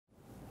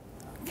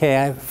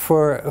Okay,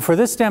 for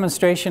this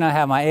demonstration, I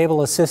have my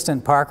able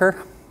assistant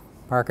Parker.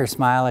 Parker,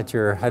 smile at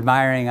your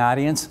admiring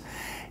audience.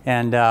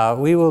 And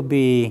we will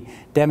be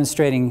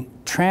demonstrating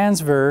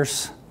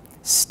transverse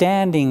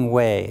standing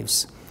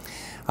waves.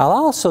 I'll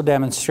also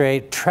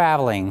demonstrate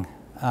traveling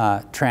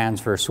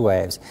transverse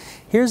waves.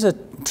 Here's a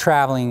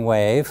traveling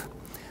wave.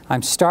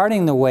 I'm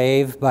starting the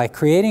wave by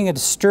creating a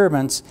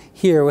disturbance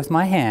here with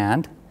my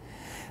hand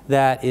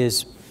that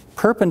is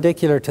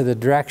perpendicular to the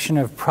direction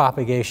of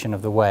propagation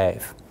of the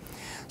wave.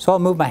 So I'll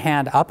move my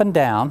hand up and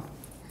down,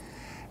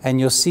 and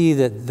you'll see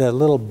that the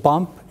little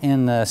bump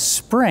in the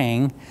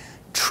spring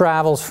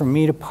travels from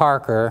me to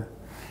Parker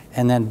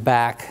and then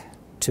back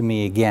to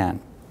me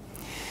again.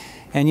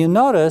 And you'll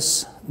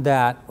notice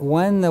that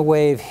when the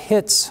wave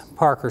hits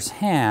Parker's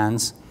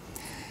hands,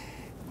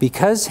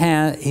 because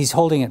he's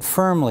holding it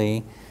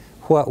firmly,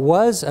 what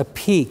was a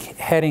peak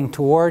heading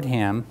toward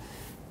him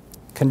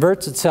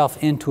converts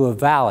itself into a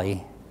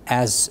valley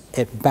as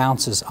it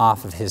bounces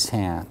off of his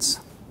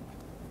hands.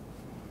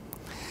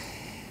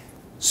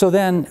 So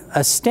then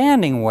a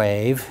standing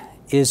wave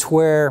is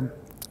where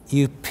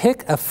you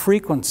pick a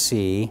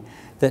frequency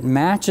that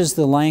matches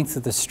the length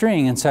of the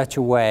string in such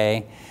a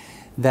way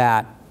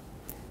that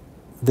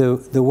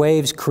the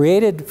waves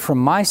created from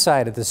my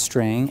side of the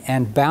string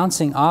and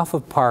bouncing off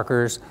of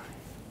Parker's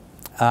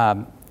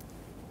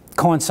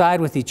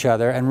coincide with each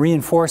other and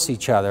reinforce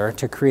each other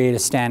to create a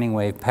standing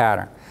wave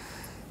pattern.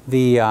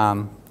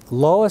 The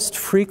lowest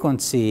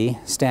frequency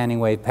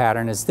standing wave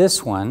pattern is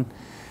this one.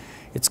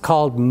 It's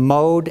called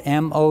mode,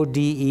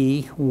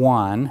 M-O-D-E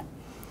 1,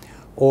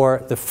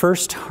 or the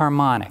first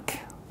harmonic,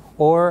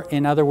 or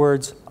in other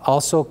words,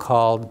 also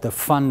called the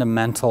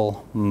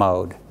fundamental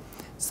mode.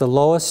 It's the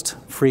lowest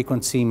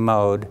frequency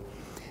mode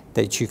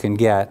that you can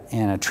get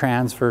in a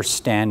transverse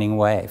standing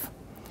wave.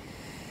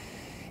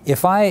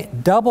 If I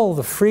double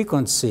the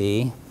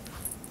frequency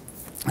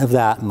of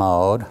that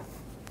mode,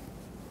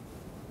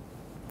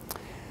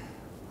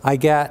 I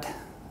get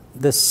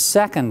the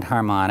second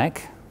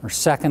harmonic, or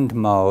second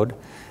mode,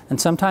 and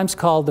sometimes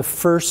called the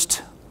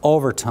first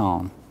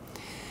overtone.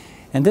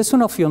 And this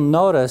one, if you'll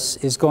notice,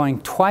 is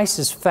going twice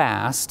as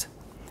fast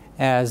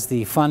as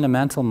the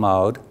fundamental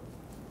mode.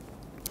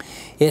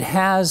 It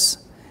has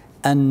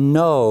a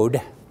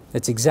node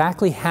that's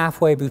exactly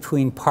halfway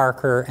between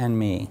Parker and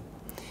me.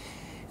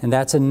 And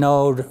that's a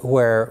node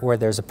where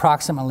there's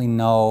approximately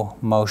no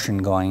motion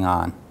going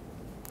on.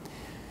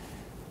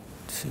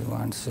 2,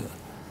 1, 2.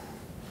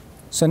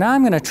 So now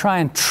I'm going to try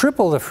and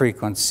triple the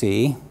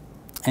frequency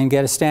and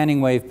get a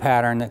standing wave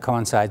pattern that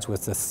coincides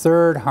with the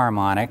third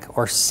harmonic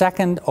or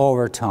second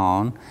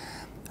overtone.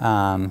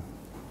 Let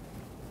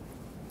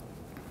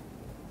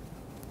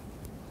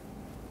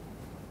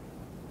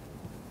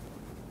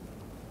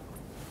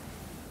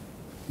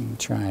me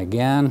try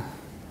again.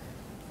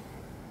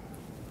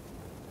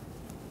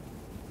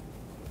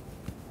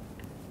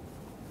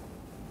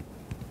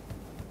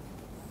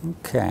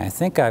 Okay, I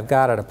think I've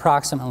got it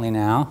approximately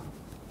now.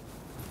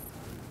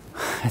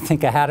 I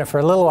think I had it for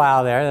a little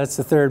while there. That's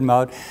the third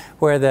mode,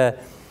 where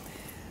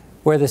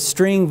the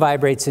string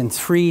vibrates in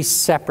 3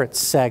 separate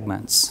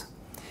segments.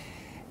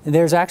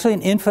 There's actually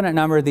an infinite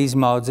number of these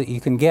modes that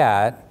you can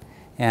get,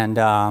 and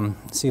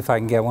see if I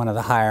can get one of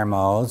the higher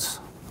modes.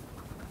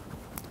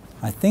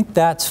 I think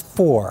that's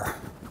 4.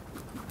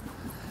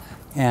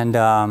 And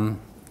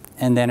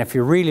then if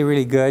you're really,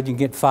 really good, you can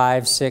get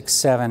 5, 6,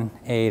 7,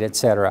 8,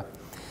 etc.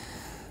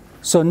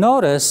 So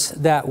notice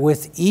that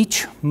with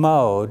each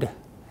mode,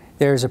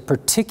 there's a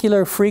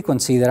particular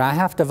frequency that I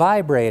have to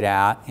vibrate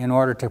at in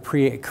order to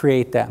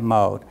create that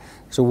mode.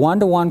 There's a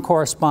one-to-one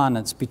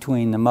correspondence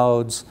between the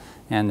modes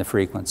and the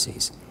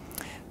frequencies.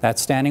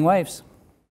 That's standing waves.